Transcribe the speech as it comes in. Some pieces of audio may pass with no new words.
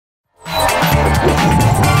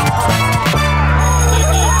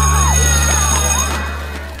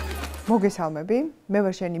მოგესალმები, მე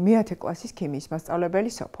ვარ შენი მე-10 კლასის ქიმიის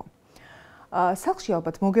მასწავლებელი სოფო. სახლში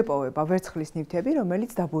ალბათ მოგეპოვება ვერცხლის ნივთები,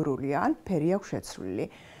 რომელიც დაბურულია ან ფერი აქვს შეცვლილი.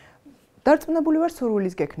 დარწმუნებული ვარ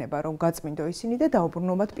სურვილის გექნება, რომ გაწმინდო ისინი და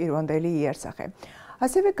დაუბრუნოთ პირვანდელი იარსახე.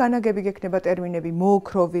 ასევე განაგები გექნება ტერმინები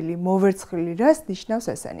მოოქროვილი, მოვერცხლილი, რას ნიშნავს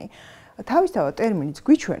ესენი. თავისთავად ტერმინიც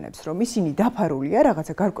გვიჩვენებს, რომ ისინი დაფარულია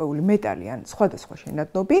რაღაცა გარკვეული მეტალი ან სხვადასხვა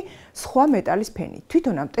შენადნობი, სხვა მეტალის ფენით.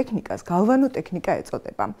 თვითონ ამ ტექნიკას გალვანო ტექნიკა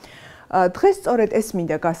ეწოდება. დღეს სწორედ ეს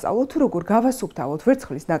მინდა გასწავლოთ, თუ როგორ გავასუფთავოთ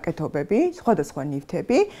ვერცხლის ნაკეთობები, სხვადასხვა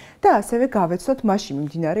ნივთები და ასევე გავეცნოთ მასში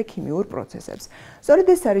მიმდინარე ქიმიურ პროცესებს. სწორედ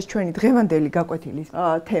ეს არის ჩვენი დღევანდელი გაკვეთილის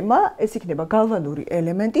თემა, ეს იქნება გალვანური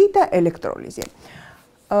ელემენტი და ელექტროლიზი.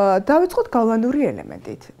 დავიწყოთ გალვანური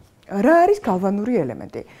ელემენტით. რა არის გალვანური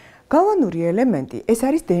ელემენტი? გალვანური ელემენტი ეს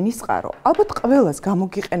არის დენის წყარო. ალბათ ყველას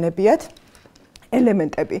გამოგიყენებიათ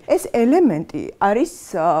ელემენტები. ეს ელემენტი არის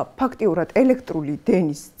ფაქტიურად ელექტრული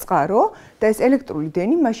დენის წყარო და ეს ელექტრული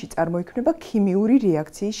დენი მასში წარმოიქმნება ქიმიური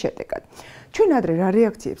რეაქციის შედეგად. ჩვენ ადრე რა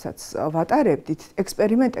რეაქციებსაც ვატარებდით,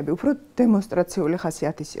 ექსპერიმენტები უფრო დემონსტრაციული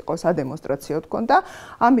ხასიათის იყო, სადემონსტრაციო თქონდა.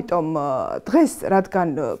 ამიტომ დღეს რადგან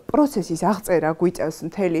პროცესის აღწერა გვიწევს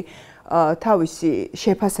მთელი თავისი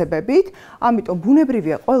შეფასებებით, ამიტომ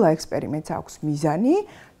ბუნებრივია ყველა ექსპერიმენტს აქვს მიზანი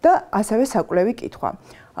და ასევე საკვლევი კითხვა.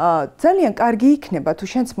 ძალიან კარგი იქნება თუ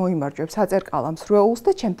შენც მოიმარჯვებს საწერკალა მსროლს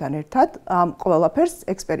და ჩემთან ერთად ამ ყველაფერს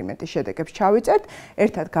ექსპერიმენტის შედეგებს ჩავიწერთ,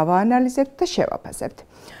 ერთად გავაანალიზებთ და შევაფასებთ.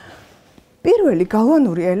 პირველი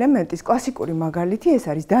გალვანური ელემენტის კლასიკური მაგალითი ეს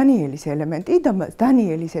არის დანიელის ელემენტი და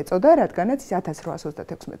დანიელის ეწოდა, რადგანაც ის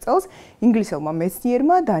 1836 წელს ინგლისელმა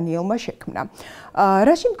მეცნიერმა დანიელმა შექმნა.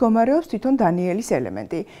 რაში მდგომარეობს თვითონ დანიელის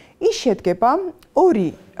ელემენტი? ის შედგება ორი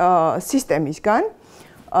სისტემისგან.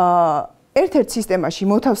 ერთ-ერთ სისტემაში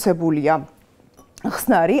მოთავსებულია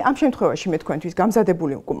ხსნარი, ამ შემთხვევაში მე თქვენთვის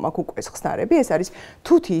გამზადებული მაქვს უკვე ეს ხსნარები, ეს არის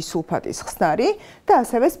თუთიის სულფატის ხსნარი და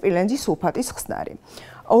ასევე სპილენძის სულფატის ხსნარი.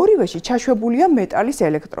 ორივეში ჩაშვებულია მეტალის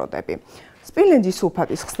ელექტროდები. სპილენძის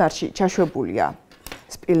სულფატის ხსნარში ჩაშვებულია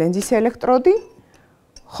სპილენძის ელექტროდი,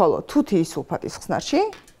 ხოლო თუთიის სულფატის ხსნარში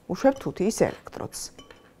უშვებ თუთიის ელექტროდს.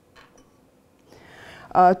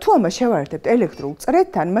 თუ ამას შევაერთებთ ელექტრულ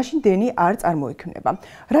წრედთან, მაშინ დენი არ წარმოიქმნება,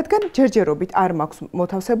 რადგან ჯერჯერობით არ მაქვს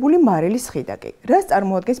მოთავსებული მარილის ხიდაკი. რას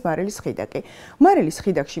წარმოადგენს მარილის ხიდაკი? მარილის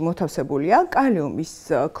ხიდაკში მოთავსებულია კალიუმის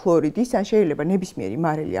ქლორიდის, ან შეიძლება ნებისმიერი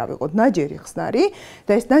მარილი ავიღოთ ნაჯერი ხსნარი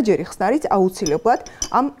და ეს ნაჯერი ხსნარიც აუცილებლად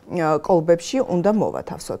ამ კოლბებში უნდა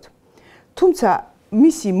მოვათავსოთ. თუმცა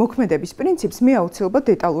მისი მოქმედების პრინციპს მე აუცილებლად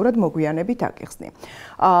დეტალურად მოგვიანებით აგიხსნი.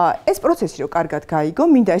 ეს პროცესი რო კარგად გაიგო,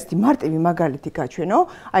 მინდა ესეთი მარტივი მაგალითი გაჩვენო,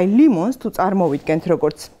 აი ლიმონს თუ წარმოვიდგენთ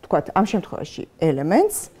როგორც თქვათ ამ შემთხვევაში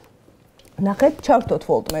ელემენტს, ნახეთ, ჩავრთოთ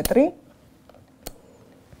ვოლტმეტრი.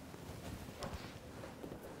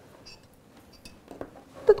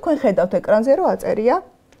 და თქვენ ხედავთ ეკრანზე რომ აწერია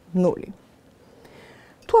 0.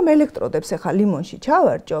 თუ ამ ელექტროდებს ახლა ლიმონში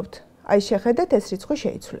ჩავარჯობთ, აი შეხედეთ ეს რიცხვი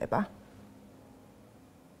შეიცვლება.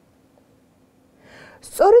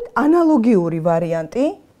 სწორედ ანალოგიური ვარიანტი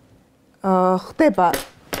ხდება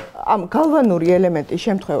ამ გალვანური ელემენტის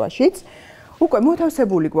შემთხვევაშიც. უკვე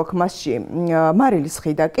მოთავსებული გვაქვს მასში მარილის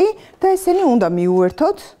ხიდაკი და ესენი უნდა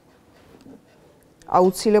მიუერთოთ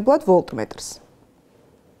აუცილებლად ვოლტმეტრს.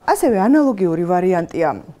 ასევე ანალოგიური ვარიანტია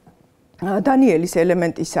დანიელის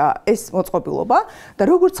ელემენტისა ეს მოწყობილობა და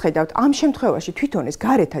როგორც ხედავთ, ამ შემთხვევაში თვითონ ეს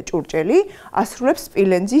გარეთა ჭურჭელი ასრულებს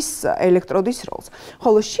სპილენძის ელექტროდის როლს.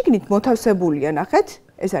 ხოლო შიგნით მოთავსებულია, ნახეთ,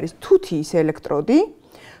 ეს არის თუთიის ელექტროდი.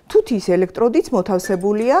 თუთიის ელექტროდიც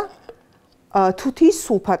მოთავსებულია თუთიის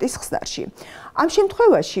სულფატის ხსნარში. ამ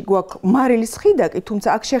შემთხვევაში გვაქვს მარილის ხიდაკი, თუმცა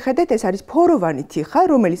აქ შეხედეთ, ეს არის ფოროვანი თიხა,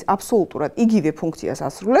 რომელიც აბსოლუტურად იგივე ფუნქციას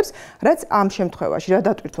ასრულებს, რაც ამ შემთხვევაში რა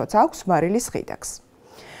დატვირთვაც აქვს მარილის ხიდაკს.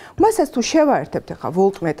 მასაც თუ შევაერთებთ ახლა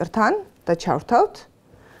ვოლტმეტრთან და ჩავრთავთ,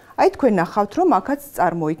 აი თქვენ ნახავთ, რომ აქაც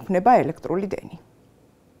წარმოიქმნება ელექტრული დენი.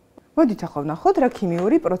 მოდით ახლა ვნახოთ, რა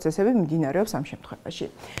ქიმიური პროცესები მიმდინარეობს ამ შემთხვევაში.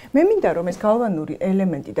 მე მინდა რომ ეს გალვანური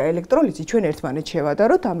ელემენტი და ელექტროლიზი ჩვენ ერთმანეთს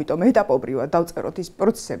შევადაროთ, ამიტომ ეტაპობრივად დავწეროთ ის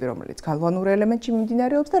პროცესები, რომელიც გალვანურ ელემენტში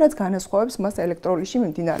მიმდინარეობს და რაც განასხვავებს მას ელექტროლიზში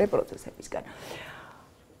მიმდინარე პროცესებისგან.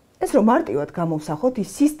 ეს რომ მარტივად გამოვსახოთ, ის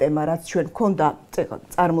სისტემა, რაც ჩვენ გვქონდა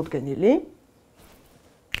წარმოდგენილი,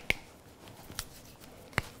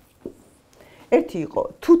 ერთი იყო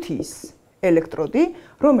თუთიის ელექტროდი,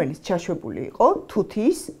 რომელიც ჩაშვებული იყო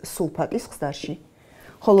თუთიის სულფატის ხსნარში.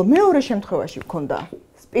 ხოლო მეორე შემთხვევაში გვქონდა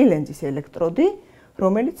სპილენძის ელექტროდი,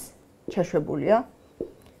 რომელიც ჩაშვებულია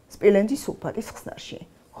სპილენძის სულფატის ხსნარში.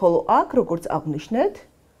 ხოლო აქ, როგორც აღვნიშნეთ,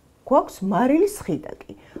 გვაქვს მარილის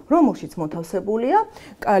ხიდაკი, რომელშიც მოთავსებულია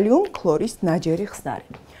კალიუმ ქლორის ნაჯერი ხსნარი.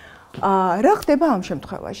 რა ხდება ამ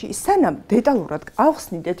შემთხვევაში? სანამ დეტალურად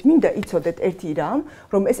ავხსნიდეთ, მინდა იცოდეთ ერთი რამ,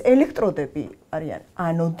 რომ ეს ელექტროდები არიან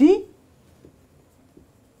ანოდი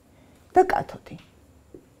და კათოდი.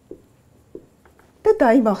 და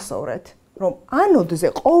დაიმახსოვრეთ, რომ ანოდზე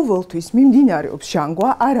ყოველთვის მიმდინარეობს ჟანგვა,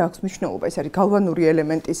 არ აქვს მნიშვნელობა, ეს არის გალვანური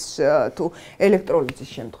ელემენტის თუ ელექტროლიზის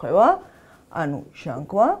შემთხვევა, ანუ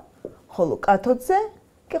ჟანგვა, ხოლო კათოდზე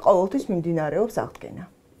კი ყოველთვის მიმდინარეობს აღდგენა.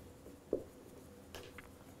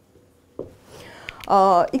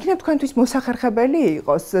 იქნებ თქვენთვის მოსახერხებელი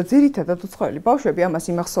იყოს, ძირითადად უცხოელი ბავშვები ამას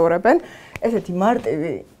იმახსოვრებენ, ესეთი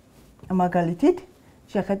მარტივი მაგალითით,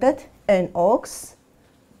 შეხედეთ NOx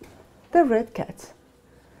the red cat.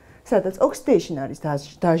 სადაც oxidation არის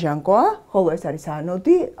დაჟანგვა, ხოლო ეს არის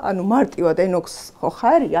ანოდი, ანუ მარტივად NOx ხო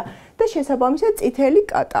ხარია და შესაბამისად წითელი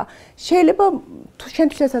კატა. შეიძლება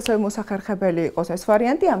შენთვისაც ასევე მოსახერხებელი იყოს ეს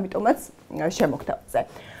ვარიანტი, ამიტომაც შემოგთავაზე.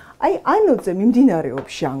 აი ანოდზე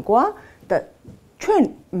მიმდინარეობს ჟანგვა და ჩვენ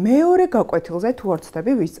მეორე გაკვეთილზე თუ არ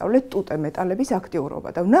ვცდები ვისწავლეთ ტუტე მეტალების აქტიურობა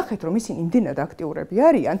და ვნახეთ რომ ისინი იმდენად აქტიურები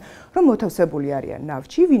არიან, რომ მოთავსებული არიან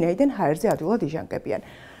ნავთში, ვინაიდან ჰაერზე ადვილად იჟანგებიან.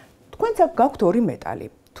 თქვენც აქ გაქვთ ორი მეტალი,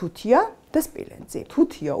 თუთია და სპილენძი.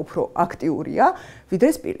 თუთია უფრო აქტიურია, ვიდრე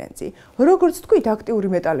სპილენძი. როგორც თქვით, აქტიური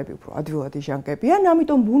მეტალები უფრო ადვილად იჟანგებიან,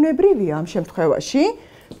 ამიტომ ბუნებრივია ამ შემთხვევაში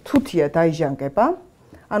თუთია დაიჟანგება.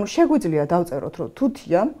 ანუ შეგვიძლია დავწეროთ, რომ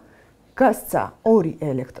თუთიამ გასცა 2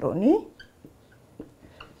 ელექტრონი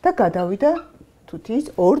და გადავიდა თუთიის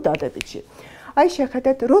ორ დადებითში. აი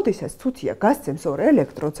შეხედეთ, როდესაც თუთია გასცემს 2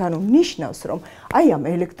 ელექტროდს, ანუ ნიშნავს, რომ აი ამ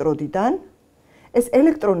ელექტროდიდან ეს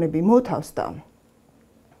ელექტრონები მოთავსდა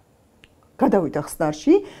გადავიდა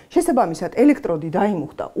ხსნარში, შესაბამისად ელექტროდი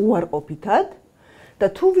დაიმუხტა უარყოფითად და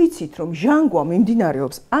თუ ვიცით, რომ ჟანგვა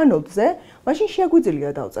მიმდინარეობს ანოდზე, მაშინ შეგვიძლია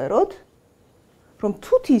დავწეროთ, რომ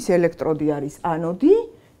თუთიის ელექტროდი არის ანოდი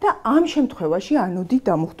და ამ შემთხვევაში ანოდი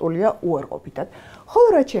დამუხტულია უარყოფითად. ხოლო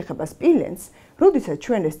რაც შეეხება სპილენძს, როდესაც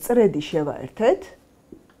ჩვენ ეს წრედი შევაერთეთ,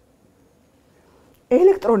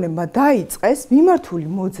 ელექტრონებმა დაიწყეს მიმართული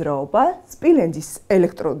მოძრაობა სპილენძის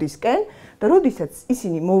ელექტროდისკენ და როდესაც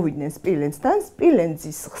ისინი მოვიდნენ სპილენძთან,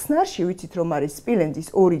 სპილენძის ხსნარში ვიცით, რომ არის სპილენძის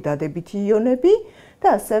 2 დადებითი იონები და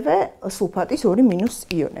ასევე სულფატის 2 მინუს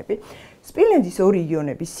იონები. სპილენძის 2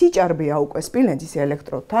 იონები სიჭარბეა უკვე სპილენძის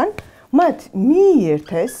ელექტროდთან, მათ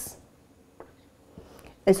მიიერთეს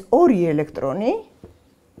ეს 2 ელექტრონი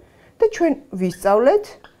და ჩვენ ვისწავლეთ,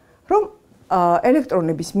 რომ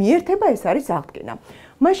ელექტრონების მიერთება ეს არის აღდგენა.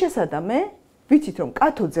 მას შესადამე ვიცით, რომ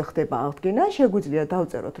კათოდზე ხდება აღდგენა, შეგვიძლია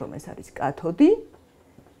დავწეროთ, რომ ეს არის კათოდი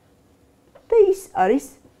და ის არის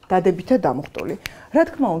დადებითად დამუხტული. რა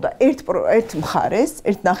თქმა უნდა, ერთ მხარეს,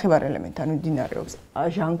 ერთ ნახევარ ელემენტთან მიმდინარეობს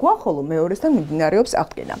ჟანგვა, ხოლო მეორესთან მიმდინარეობს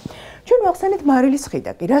აღდგენა. ჩვენ ვახსენეთ მარილის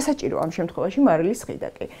ხიდაკი. რა საჭირო ამ შემთხვევაში მარილის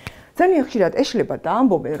ხიდაკი? ძალიან ხშირად ეშლება და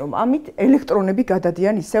ამბობენ, რომ ამით ელექტრონები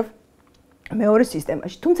გადადიან ისევ მეორე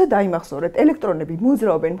სისტემაში. თუმცა დაიმახსოვრეთ, ელექტრონები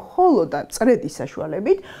მოძრაობენ მხოლოდ წრედის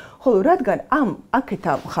საშუალებით, ხოლო რადგან ამ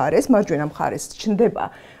აქეთა მხარეს, მარჯვენა მხარეს ჩნდება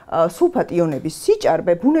სულფატ იონების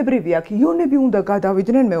სიჭარბე, ბუნებრივია აქ იონები უნდა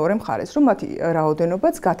გადავიდნენ მეორე მხარეს, რომ მათი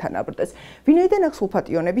რაოდენობაც გათანაბრდეს. ვინაიდან აქ სულფატ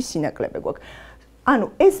იონების სინაკლები გვაქვს. ანუ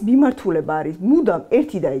ეს მიმართულება არის მუდამ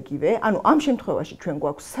ერთი და იგივე, ანუ ამ შემთხვევაში ჩვენ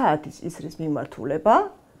გვაქვს საათის ისრის მიმართულება,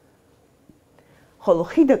 ხოლო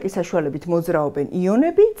ხიდაკის საშუალებით მოძრაობენ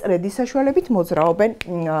იონები, წრედის საშუალებით მოძრაობენ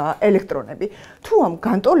ელექტრონები. თუ ამ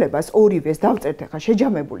განტოლებას ორივეს დავწერთ ახლა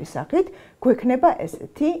შეჯამებული სახით, გვექნება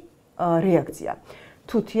ესეთი რეაქცია.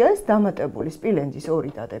 თუთიას დამატებული სპილენძის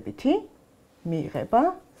 2 დადებითი მიიღება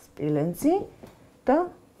სპილენძი და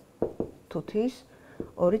თუთიის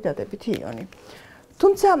 2 დადებითი იონი.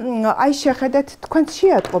 თუმცა აი შეხედეთ, თქვენ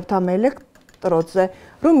შეატყობთ ამ ელექტროდზე,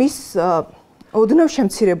 რომ ის ოდნავ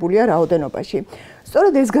შემცირებულია რაოდენობაში.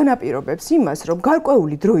 სწორედ ეს განაპირობებს იმას, რომ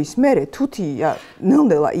გარკვეული დროის მერე თუთია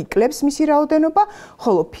ნელ-ნელა იკლებს მისი რაოდენობა,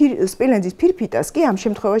 ხოლო სპილენძის ფირფიტას კი ამ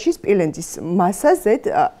შემთხვევაში სპილენძის მასაზე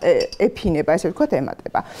ეფინება, ესე ვთქვათ,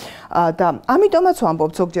 ემატება. და ამიტომაც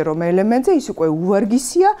ვამბობთ ზოგჯერ, რომ ელემენტზე ის უკვე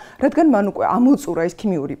უვარგისია, რადგან მან უკვე ამოწურა ის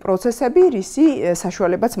ქიმიური პროცესები, რისი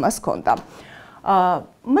საშუალებაც მას ჰქონდა.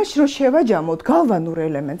 მაშინ რომ შევაჯამოთ გალვანურ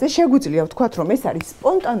ელემენტზე, შეგვიძლია ვთქვათ, რომ ეს არის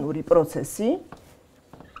სპონტანური პროცესი.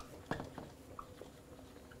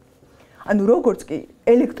 ანუ როგორც კი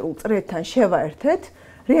ელექტრულ წრედთან შევაერთეთ,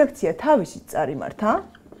 რეაქცია თავისით წარიმართა.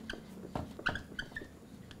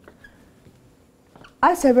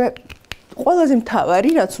 ასევე ყველაზე მთავარი,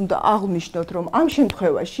 რაც უნდა აღვნიშნოთ, რომ ამ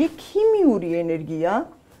შემთხვევაში ქიმიური ენერგია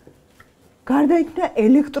გარდაიქმნა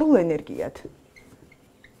ელექტრულ ენერგიად.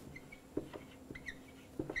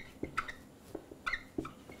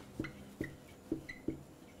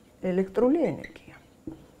 ელექტრული ენერგია.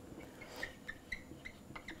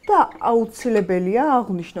 და აუცილებელია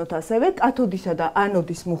აღვნიშნოთ ასევე კათოდისა და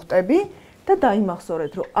ანოდის მუხტები და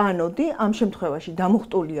დაიმახსოვრეთ, რომ ანოდი ამ შემთხვევაში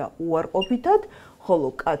დამუხტულია უარყოფითად, ხოლო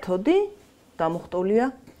კათოდი დამუხტულია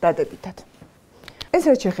დადებითად. ეს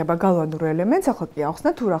რაც შეეხება გალვანურ ელემენტს, ახლა კი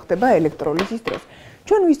ახსნა თუ რა ხდება ელექტროლიზის დროს.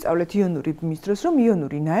 ჩვენ ვისწავლეთ იონური ბმის დროს, რომ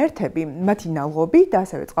იონური ნაერთები, მათი ნალღობი და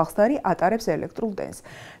ასევე წყალხსნარი ატარებს ელექტრულ დენს.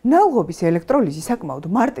 ნალღობის ელექტროლიზი საკმაოდ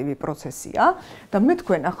მარტივი პროცესია და მე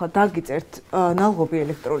თქვენ ახლა დაგიწერთ ნალღობი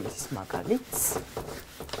ელექტროლიზის მაგალითს.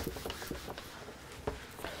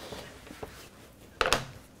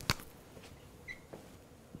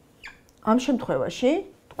 ამ შემთხვევაში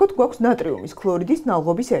თქვათ გვაქვს ნატრიუმის ქლორიდის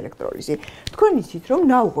ნალღობის ელექტროლიზი. თქვენ იცით, რომ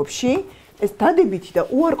ნალღობში ეს დადებითი და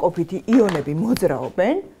უარყოფითი იონები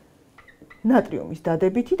მოძრაობენ, ნატრიუმის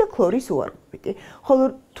დადებითი და ქლორის უარყოფითი. ხოლო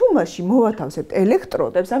თუ მასში მოვათავსებთ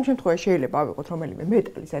ელექტროდებს, ამ შემთხვევაში შეიძლება ავიღოთ რომელიმე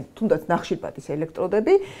მეტალის, ან თუნდაც ნახშირბატის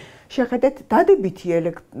ელექტროდები, შეხედეთ დადებითი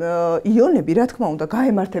იონები, რა თქმა უნდა,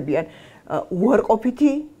 გაემართებიან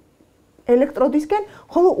უარყოფითი ელექტროდისკენ,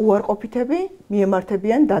 ხოლო უარყოფითები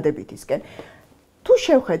მიემართებიან დადებითისკენ. თუ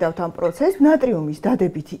შევხედავთ ამ პროცესს, ნატრიუმის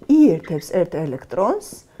დადებითი იერთებს ერთ ელექტრონს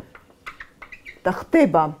და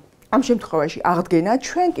ხდება ამ შემთხვევაში აღდგენა,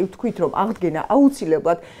 ჩვენ კი ვთქვით, რომ აღდგენა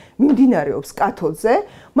აუცილებლად მიმდინარეობს კათოდზე,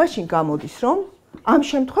 მაშინ გამოდის, რომ ამ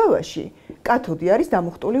შემთხვევაში კათოდი არის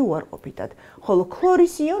დამუხტული უარყოფითად, ხოლო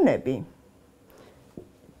ქლორის იონები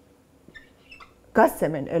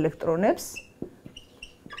გასცემენ ელექტრონებს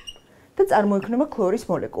და წარმოიქმნება ქლორის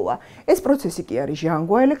მოლეკულა. ეს პროცესი კი არის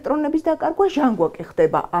ჟანგვა ელექტრონების დაკარგვა, ჟანგვა კი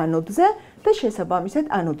ხდება ანოდზე და შესაბამისად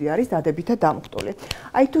ანოდი არის დადებითად დამუხტული.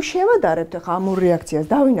 აი თუ შევადარებთ ახლა ამ ორ რეაქციას,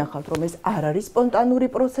 დავინახავთ, რომ ეს არ არის სპონტანური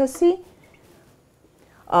პროცესი.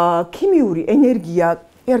 ქიმიური ენერგია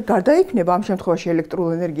არ გარდაიქმნება ამ შემთხვევაში ელექტრულ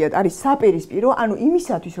ენერგიად არის საპირისპირო, ანუ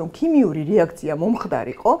იმისათვის რომ ქიმიური რეაქცია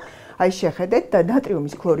მომხდარიყო, აი შეხედეთ და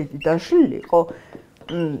ნატრიუმის ქლორიდი დაშლილიყო,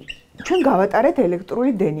 ჩვენ გავატარეთ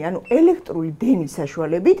ელექტრული დენი, ანუ ელექტრული დენის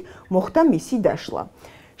საშუალებით მოხდა მისი დაშლა.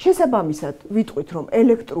 შესაბამისად, ვიტყვით, რომ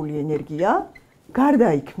ელექტრული ენერგია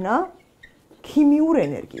გარდაიქმნა ქიმიურ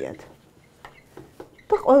ენერგიად.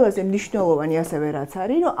 და ყველაზე მნიშვნელოვანი ასევე რაც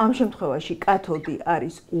არის, რომ ამ შემთხვევაში კათოდი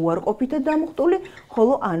არის უარყოფითად დამუხტული,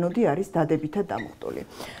 ხოლო ანოდი არის დადებითად დამუხტული.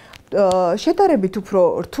 შედარებით უფრო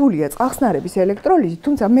რთულია წყალხსნარების ელექტროლიზი,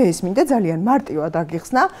 თუმცა მე ეს მინდა ძალიან მარტივად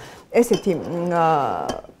აგიხსნა ესეთი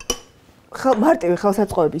მარტივი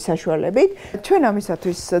ხელსაწყოების საშუალებით. ჩვენ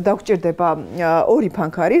ამისათვის დაგვჭირდება ორი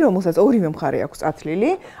ფანქარი, რომელსაც ორივე მხარე აქვს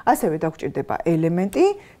წათლილი, ასევე დაგვჭირდება ელემენტი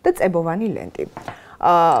და წებოვანი ლენტი.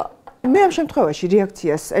 მე ამ შემთხვევაში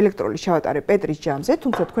რეაქციას ელექტროლის ჩავატარებ პეტრის ჯამზე,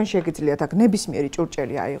 თუმცა თქვენ შეგიძლიათ აქ ნებისმიერი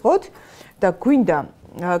ჭურჭელი აიღოთ და გვინდა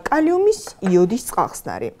კალიუმის იოდის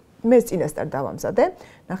წყალხსნარი. მე წინასწარ დავამზადე,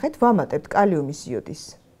 ნახეთ, ვამატებთ კალიუმის იოდის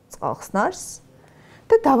წყალხსნარს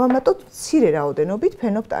და დავამატოთ მცირე რაოდენობით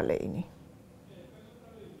ფენოფტალეინი.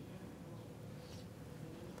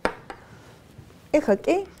 ეხლა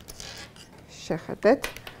კი შეხედეთ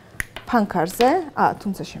ფანქარზე,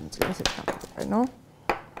 თუმცა შემიძლია ესეთ გავაყენო.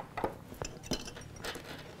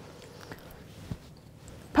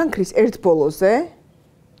 ფანქრის ერთ ბოლოზე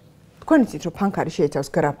თქვენ იცით, რომ ფანქარი შეიცავს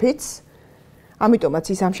გრაფიტს, ამიტომაც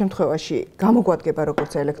ის ამ შემთხვევაში გამოგვადგება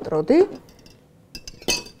როგორც ელექტროდი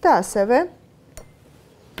და ასევე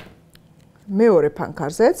მეორე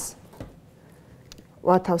ფანქარზეც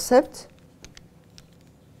ვათავსებთ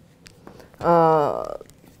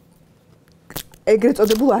ეგრეთ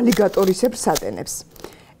წოდებულ ალიგატორისებრ სატენებს.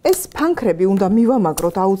 ეს ფანქრები უნდა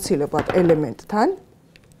მივამაგროთ აუცილებლად ელემენტთან.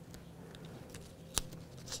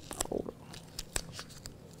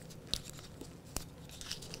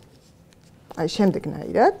 აი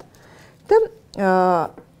შემდეგნაირად და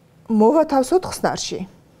მოვათავსოთ ხსნარში.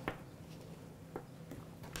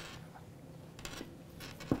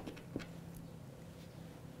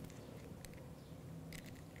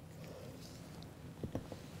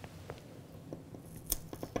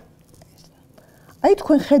 აი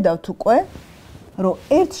თქვენ ხედავთ უკვე, რომ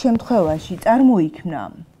ერთ შემთხვევაში წარმოიქმნა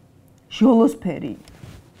ჟოლოსფერი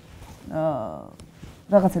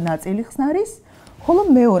რაღაცა ნაწილი ხსნარის, ხოლო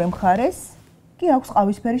მეორე მხარეს კი აქვს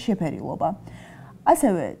ყავისფერი შეფერილობა.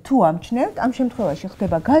 ასევე თუ ამჩნევთ, ამ შემთხვევაში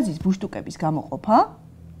ხდება გაზის ბუშტუკების გამოყოფა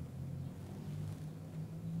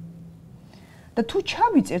და თუ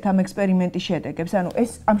ჩავიწერთ ამ ექსპერიმენტის შედეგებს, ანუ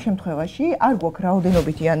ეს ამ შემთხვევაში არ გვაქვს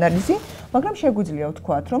რაოდენობითი ანალიზი, მაგრამ შეგვიძლია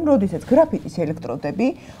ვთქვათ, რომ როდესაც გრაფიტის ელექტროდები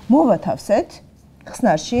მოვათავსეთ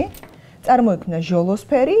ხსნარში, წარმოიქმნა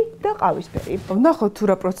ჟოლოსფერი და ყავისფერი. ვნახოთ თუ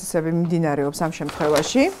რა პროცესები მიმდინარეობს ამ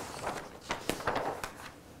შემთხვევაში.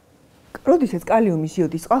 როდესაც კალიუმის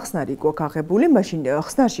იოდის წყალხსნარი გვაქვს აღებული, მაშინ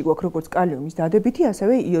ხსნარში გვაქვს როგორც კალიუმის დადებითი,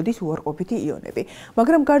 ასევე იოდის უარყოფითი იონები.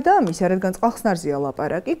 მაგრამ გარდა ამისა, რადგან წყალხსნარზეა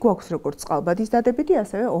ლაპარაკი, გვაქვს როგორც წყალბადის დადებითი,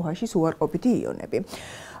 ასევე OH-ის უარყოფითი იონები.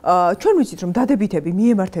 ჩვენ ვიცით, რომ დადებითები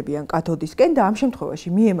მიემართებიან კათოდისკენ და ამ შემთხვევაში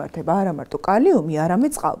მიემართება არა მარტო კალიუმი,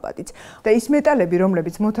 არამედ წყალბადიც. და ის მეტალები,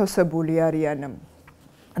 რომლებიც მოთავსებული არიან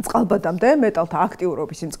წყალბადამდე მეტალთა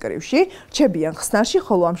აქტიურობის მწკრივში, რჩებიან ხსნარში,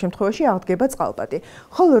 ხოლო ამ შემთხვევაში აღდგება წყალბადი.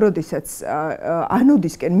 ხოლო როდესაც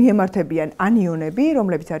ანოდისკენ მიემართებიან ანიონები,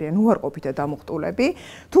 რომლებიც არიან უარყოფით და დამუხტულები,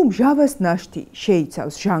 თუ მჟავას ნაშთი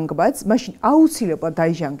შეიცავს ჟანგბადს, მაშინ აუცილებლად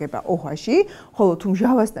დაიჟანგება OH-ი, ხოლო თუ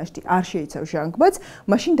მჟავას ნაშთი არ შეიცავს ჟანგბადს,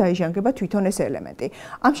 მაშინ დაიჟანგება თვითონ ეს ელემენტი.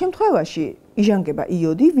 ამ შემთხვევაში იჟანგება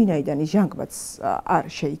იოდი, ვინაიდან ის ჟანგბადს არ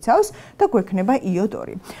შეიცავს და გვექნება იოდ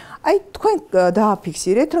 2. აი თქვენ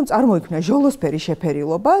დააფიქსირეთ, რომ წარმოიქმნა ჟოლოსფერი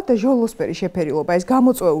შეფერილობა და ჟოლოსფერი შეფერილობა ეს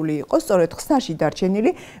გამოწვეული იყო სწორედ ხსნარში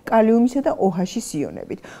დარჩენილი კალიუმისა და OH-ის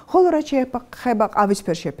იონებით. ხოლო რაც შეეხება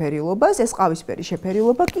ყავისფერ შეფერილობას, ეს ყავისფერი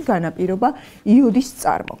შეფერილობა კი განაპირობა იოდის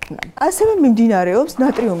წარმოქმნას. ასევე მიმდინარეობს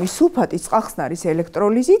ნატრიუმის სულფატის წყალხსნარის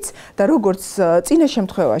ელექტროლიზიც და როგორც წინა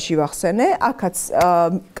შემთხვევაში ვახსენე, აქაც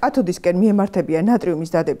კათოდისკენ მიემართებიან ნატრიუმის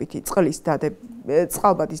დადებითი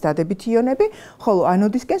წყალბადის დადებითი იონები, ხოლო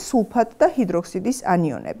ანოდისკენ სულფატ და ჰიდროქსიდის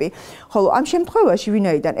ანიონები. ხოლო ამ შემთხვევაში,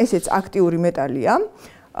 ვინაიდან ესეც აქტიური მეტალია,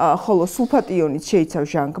 ხოლო სულფატი იონიც შეიცავს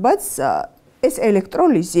ჟანგბადს, ეს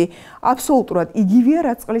ელექტროლიზი აბსოლუტურად იგივეა,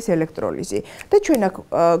 რაც წყლის ელექტროლიზი. და ჩვენ აქ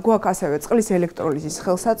გვაქვს ასევე წყლის ელექტროლიზის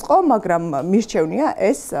ხელსაწყო, მაგრამ მირჩევნია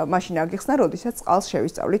ეს მაშინ აგიხსნა, როდესაც წყალს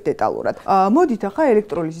შევისწავლით დეტალურად. მოდით ახლა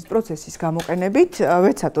ელექტროლიზის პროცესის გამოყენებით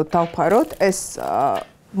ვეცადოთ დავფაროთ ეს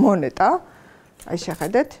მონეტა. აი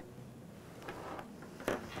შეხედეთ.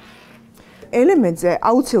 ელემენტზე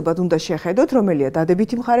აუცილებლად უნდა შეხედოთ, რომელია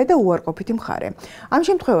დადებითი მხარე და უარყოფითი მხარე. ამ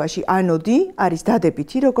შემთხვევაში ანოდი არის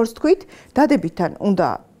დადებითი, როგორც თქვით, დადებითთან უნდა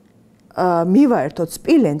მივაერთოთ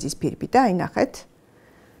სპილენძის ფირფიტა, აი ნახეთ.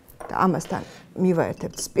 და ამასთან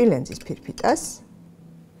მივაერთებთ სპილენძის ფირფიტას.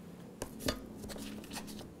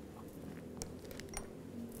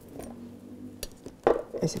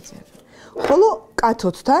 ესეც. ხოლო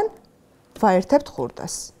კათოდთან ვაერთებთ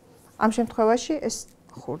ხურდას. ამ შემთხვევაში ეს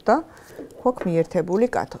ხურდა გვაქვს მიერთებული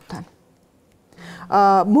კათოდთან.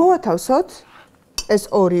 მოვათავსოთ ეს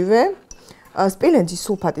ორივე სპილენძის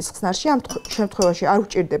სულფატის ხსნარში, ამ შემთხვევაში არ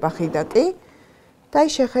გვჭირდება ხიდაკი და აი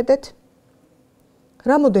შეხედეთ,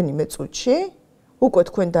 რამოდენიმე წუთში უკვე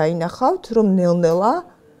თქვენ დაინახავთ, რომ ნელ-ნელა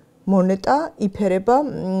მონეტა იფერება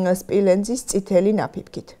სპილენძის წითელი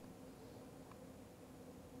ნაფიფქით.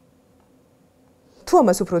 თუ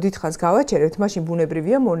ამას უფრო დიდხანს გავაჩერებთ, მაშინ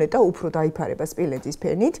ბუნებრივია მონეტა უფრო დაიფარება სპილენძის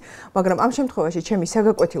ფენით, მაგრამ ამ შემთხვევაში ჩემი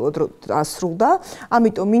საგაკვეთილო დრო დასრულდა,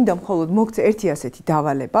 ამიტომ მინდა მხოლოდ მოგცე ერთი ასეთი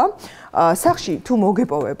დავალება. სახში თუ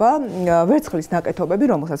მოგეპოვება ვერცხლის ნაკეთობები,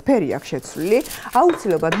 რომელსაც ფერი აქვს შეცვლილი,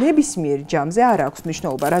 აუცილებლად ნებისმიერ ჯამზე, არ აქვს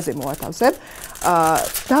მნიშვნელობა, რაზე მოვათავსებ,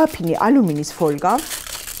 დააფინე ალუმინის ფოლგა,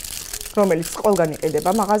 რომელიც ყველგან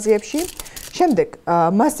იყიდება მაღაზიებში. შემდეგ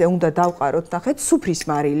მასზე უნდა დავყაროთ, ნახეთ, სუფრის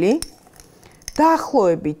მარილი.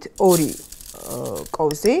 დაახლოებით 2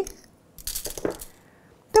 კოვზი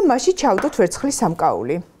და მასში ჩავდოთ ვერცხლის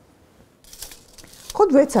სამკაული. ხოდ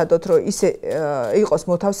ვეცადოთ, რომ ისე იყოს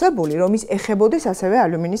მოთავსებული, რომ ის ეხებოდეს ასევე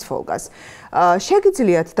ალუმინის ფოლგას.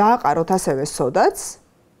 შეგიძლიათ დააყაროთ ასევე სოდაც.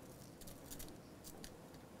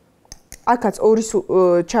 აქაც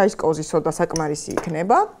 2 ჩაის კოვზის სოდა საკმარისი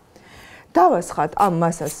იქნება. დავასხათ ამ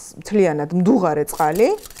მასას მთლიანად მდუღარე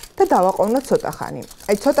წყალი და დავაყოვნოთ ცოტა ხანი.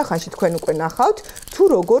 აი ცოტა ხანში თქვენ უკვე ნახავთ, თუ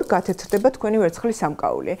როგორ გათეთრდება თქვენი ვერცხლის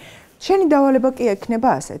სამკაული. შენი დავალება კი ექნება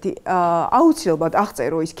ასეთი. აუცილებლად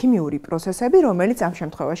აღწერო ის ქიმიური პროცესები, რომელიც ამ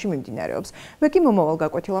შემთხვევაში მიმდინარეობს. მე კი მომავალ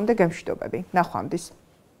გაკვეთილამდე გემშვიდობები. ნახვამდის.